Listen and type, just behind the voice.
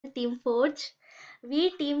Team Forge. We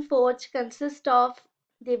Team Forge consist of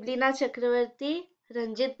Deblina Chakravarti,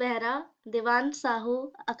 Ranjit Behra, Devan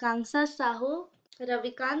Sahu, Akanksha Sahu,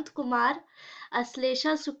 Ravikant Kumar,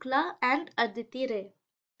 Aslesha Shukla, and Aditi Ray.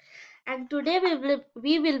 And today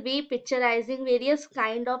we will be picturizing various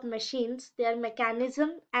kind of machines, their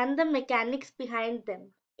mechanism, and the mechanics behind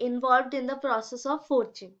them involved in the process of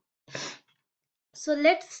forging. So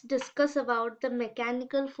let's discuss about the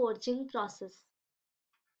mechanical forging process.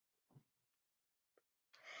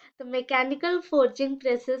 The mechanical forging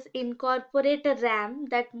presses incorporate a ram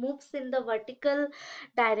that moves in the vertical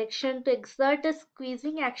direction to exert a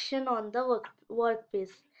squeezing action on the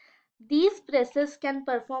workpiece. These presses can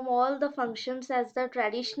perform all the functions as the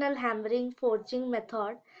traditional hammering forging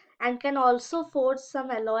method and can also forge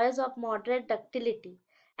some alloys of moderate ductility,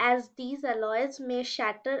 as these alloys may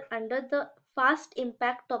shatter under the fast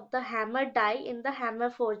impact of the hammer die in the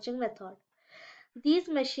hammer forging method. These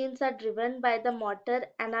machines are driven by the motor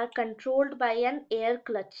and are controlled by an air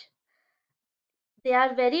clutch. They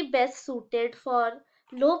are very best suited for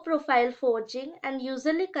low profile forging and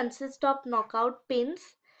usually consist of knockout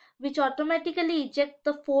pins which automatically eject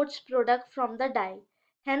the forged product from the die,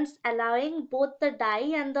 hence allowing both the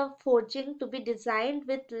die and the forging to be designed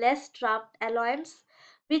with less draft allowance,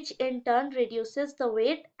 which in turn reduces the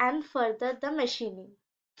weight and further the machining.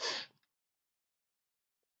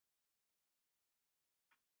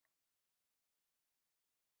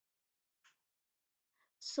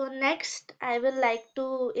 So next, I will like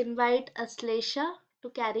to invite Aslesha to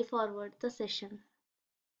carry forward the session.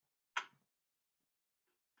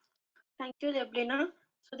 Thank you, Deblina.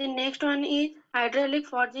 So the next one is hydraulic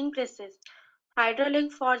forging presses.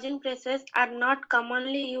 Hydraulic forging presses are not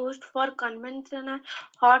commonly used for conventional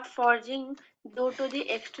hot forging due to the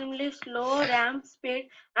extremely slow ramp speed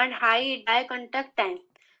and high die contact time.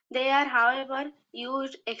 They are, however,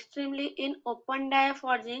 used extremely in open die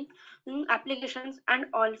forging applications and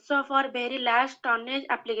also for very large tonnage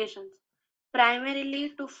applications, primarily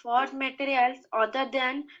to forge materials other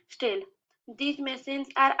than steel. These machines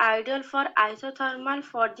are ideal for isothermal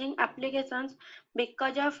forging applications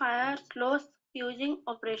because of their slow fusing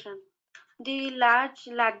operation. The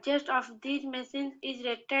largest of these machines is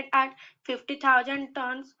rated at 50,000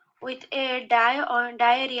 tons with a die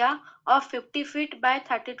area of 50 feet by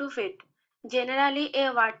 32 feet. Generally,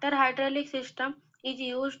 a water hydraulic system is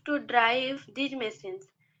used to drive these machines.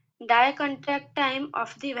 Die contact time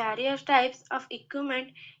of the various types of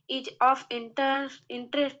equipment is of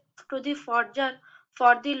interest to the forger.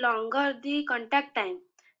 For the longer the contact time,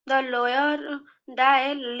 the lower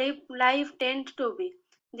die life tends to be.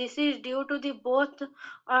 This is due to the both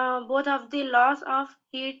of the loss of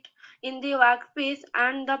heat in the workpiece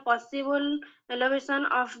and the possible elevation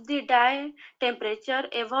of the die temperature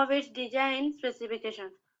above its design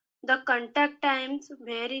specifications. The contact times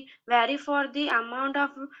vary for the amount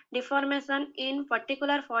of deformation in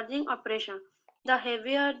particular forging operation. The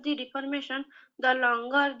heavier the deformation, the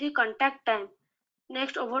longer the contact time.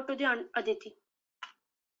 Next, over to the Aditi.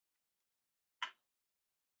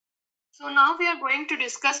 So now we are going to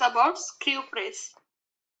discuss about screw press.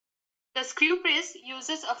 The screw press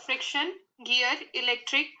uses a friction, gear,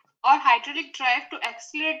 electric or hydraulic drive to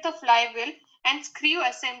accelerate the flywheel and screw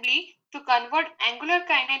assembly to convert angular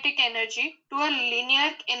kinetic energy to a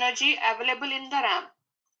linear energy available in the ram.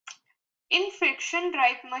 In friction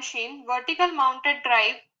drive machine, vertical mounted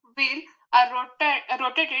drive wheel are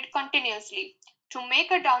rotated continuously. To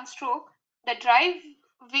make a downstroke, the drive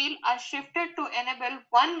wheel are shifted to enable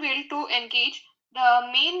one wheel to engage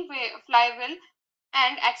the main flywheel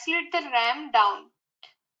and accelerate the ram down.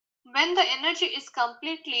 When the energy is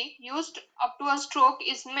completely used up to a stroke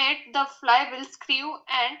is made, the flywheel screw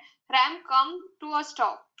and ram come to a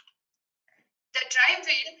stop. The drive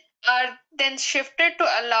wheel are then shifted to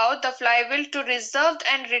allow the flywheel to reserve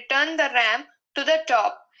and return the ram to the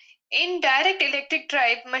top. In direct electric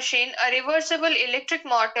drive machine, a reversible electric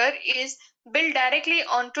motor is built directly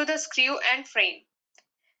onto the screw and frame.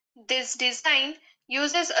 This design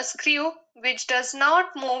uses a screw which does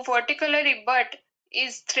not move vertically but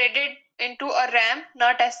is threaded into a ram,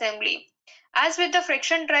 not assembly. As with the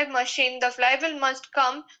friction drive machine, the flywheel must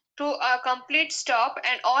come to a complete stop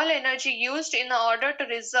and all energy used in order to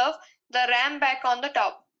reserve the ram back on the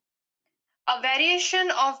top. A variation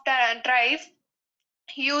of the drive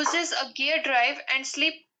uses a gear drive and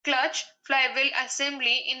slip clutch flywheel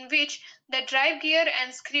assembly in which the drive gear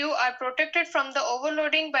and screw are protected from the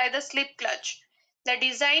overloading by the slip clutch. The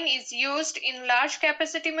design is used in large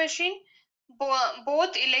capacity machine.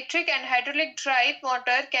 Both electric and hydraulic drive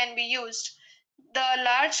motor can be used. The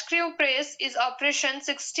large screw press is operation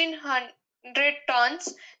 1600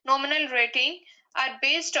 tons nominal rating are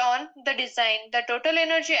based on the design. The total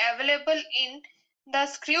energy available in the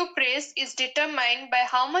screw press is determined by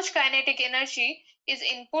how much kinetic energy is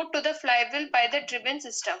input to the flywheel by the driven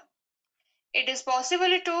system. It is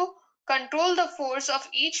possible to control the force of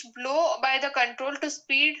each blow by the control to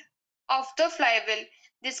speed of the flywheel.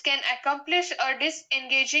 This can accomplish a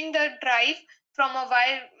disengaging the drive from a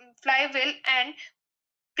flywheel and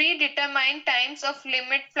predetermined times of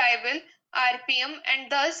limit flywheel RPM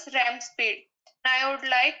and thus ramp speed. Now I would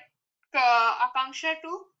like Akanksha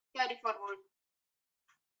to carry forward.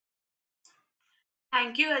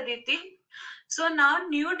 Thank you, Aditi. So now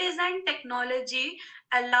new design technology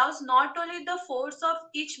allows not only the force of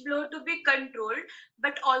each blow to be controlled,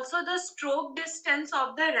 but also the stroke distance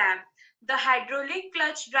of the ram. The hydraulic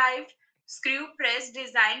clutch drive screw press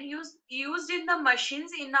design used in the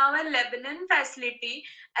machines in our Lebanon facility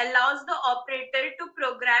allows the operator to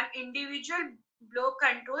program individual blow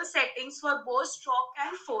control settings for both stroke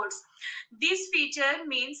and force. This feature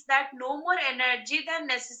means that no more energy than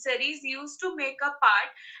necessary is used to make a part,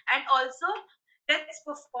 and also let's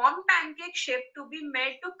perform pancake shape to be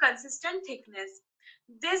made to consistent thickness.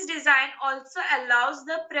 This design also allows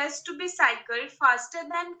the press to be cycled faster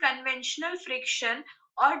than conventional friction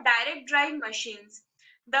or direct drive machines.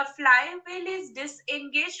 The flywheel is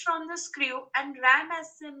disengaged from the screw and ram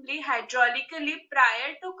assembly hydraulically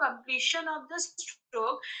prior to completion of the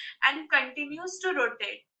stroke and continues to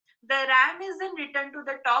rotate. The ram is then returned to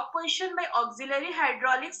the top position by auxiliary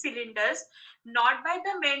hydraulic cylinders, not by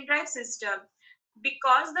the main drive system.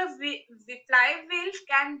 Because the flywheel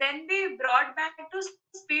can then be brought back to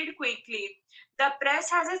speed quickly. The press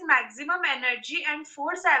has its maximum energy and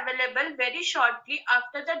force available very shortly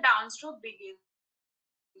after the downstroke begins.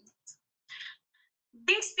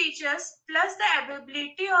 These features, plus the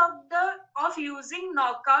ability of using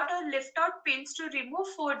knockout or lift out pins to remove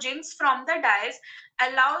forgings from the dies,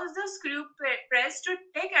 allows the screw press to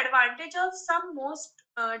take advantage of some most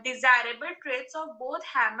desirable traits of both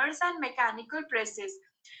hammers and mechanical presses.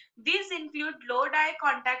 These include low die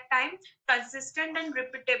contact time, consistent and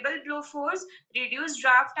repeatable blow force, reduced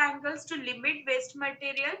draft angles to limit waste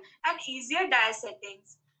material, and easier die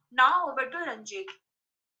settings. Now over to Ranjit.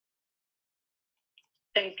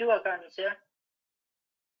 Thank you, Akansha.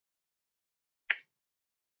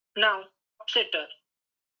 Now, offsetter.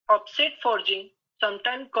 Offset forging,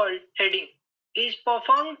 sometimes called heading, is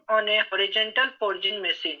performed on a horizontal forging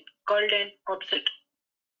machine called an offset.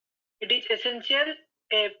 It is essentially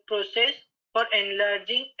a process for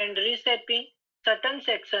enlarging and reshaping certain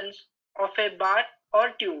sections of a bar or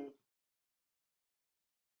tube.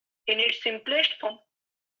 In its simplest form,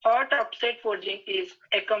 hot offset forging is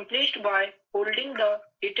accomplished by holding the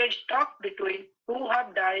heated stock between two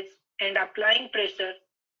half dies and applying pressure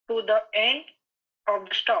to the end of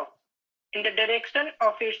the stock in the direction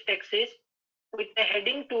of its axis with a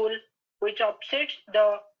heading tool which offsets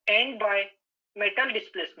the end by metal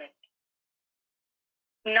displacement.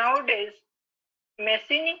 Nowadays,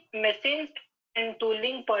 machines and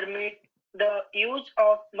tooling permit the use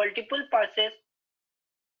of multiple passes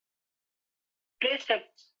place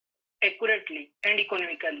accurately and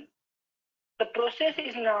economically. The process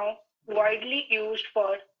is now widely used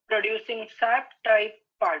for producing shaft type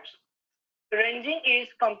parts, ranging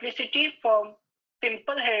its complexity from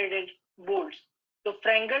simple-headed bolts to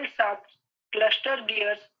frangled shafts, cluster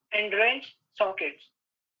gears, and wrench sockets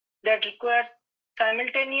that require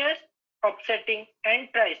simultaneous offsetting and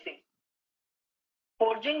tracing.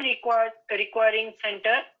 Forging requiring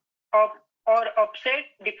center of or offset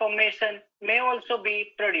deformation may also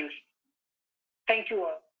be produced. Thank you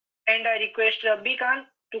all. And I request Rabbi Khan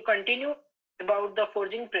to continue about the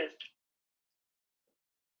forging press.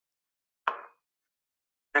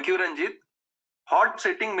 Thank you, Ranjit. Hot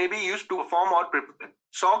setting may be used to perform or prepare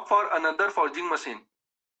stock for another forging machine,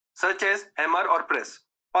 such as hammer or press,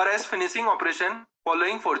 or as finishing operation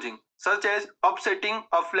following forging, such as upsetting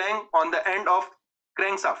a flange on the end of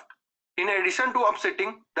crankshaft. In addition to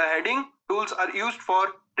upsetting, the heading tools are used for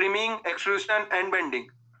trimming, extrusion, and bending.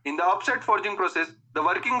 In the offset forging process, the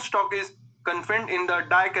working stock is confined in the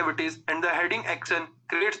die cavities and the heading action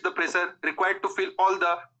creates the pressure required to fill all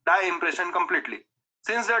the die impression completely.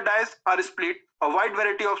 Since the dies are split, a wide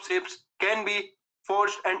variety of shapes can be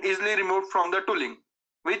forged and easily removed from the tooling,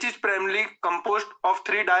 which is primarily composed of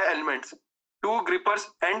three die elements, two grippers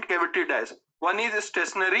and cavity dies. One is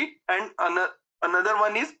stationary and another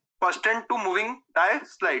one is fastened to moving die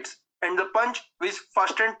slides, and the punch which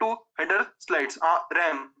fastened to header slides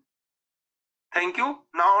ram. Thank you.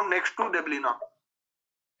 Now next to Deblina.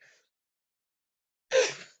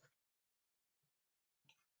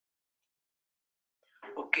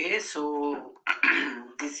 Okay, so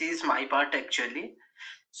this is my part actually.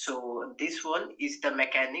 So this one is the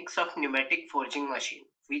mechanics of pneumatic forging machine,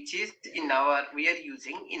 which is in our we are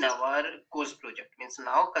using in our course project. Means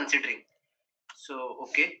now considering. So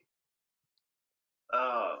okay,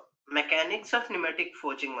 mechanics of pneumatic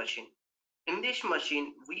forging machine. In this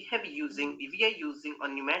machine, we are using a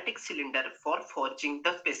pneumatic cylinder for forging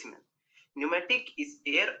the specimen. Pneumatic is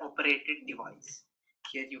air operated device.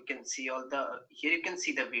 Here you can see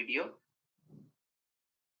the video.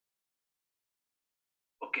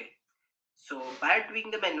 Okay. So by doing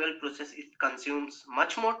the manual process, it consumes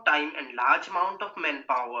much more time and large amount of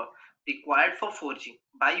manpower required for forging.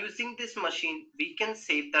 By using this machine, we can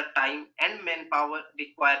save the time and manpower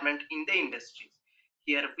requirement in the industries.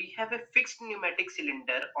 Here we have a fixed pneumatic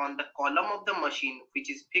cylinder on the column of the machine, which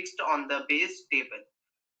is fixed on the base table.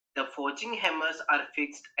 The forging hammers are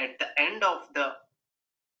fixed at the end of the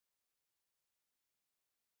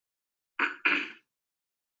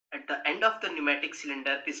at the end of the pneumatic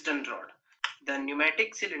cylinder piston rod. The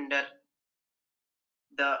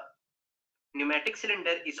the pneumatic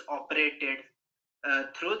cylinder is operated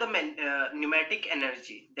through the pneumatic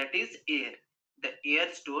energy, that is air. The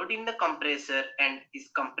air stored in the compressor and is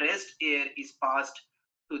compressed air is passed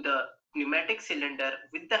to the pneumatic cylinder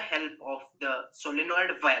with the help of the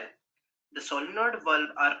solenoid valve. The solenoid valve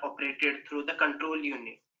are operated through the control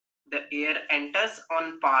unit. The air enters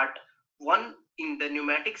on part 1 in the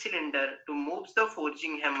pneumatic cylinder to move the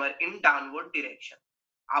forging hammer in downward direction.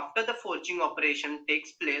 After the forging operation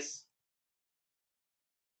takes place,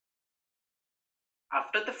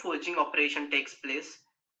 After the forging operation takes place,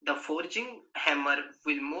 the forging hammer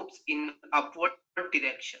will move in upward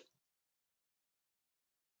direction.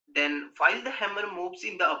 Then, while the hammer moves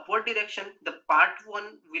in the upward direction, the part 1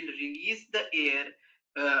 will release the air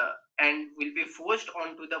and will be forced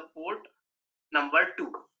onto the port number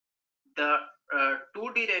 2. The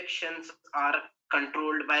two directions are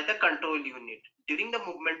controlled by the control unit. During the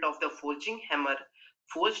movement of the forging hammer,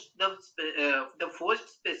 the forged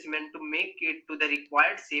specimen to make it to the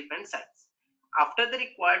required shape and size. After the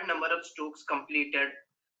required number of strokes completed,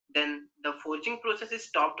 then the forging process is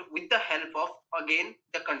stopped with the help of again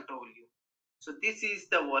the control unit. So this is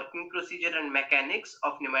the working procedure and mechanics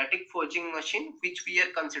of pneumatic forging machine which we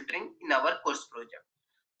are considering in our course project.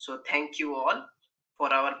 So thank you all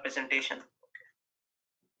for our presentation.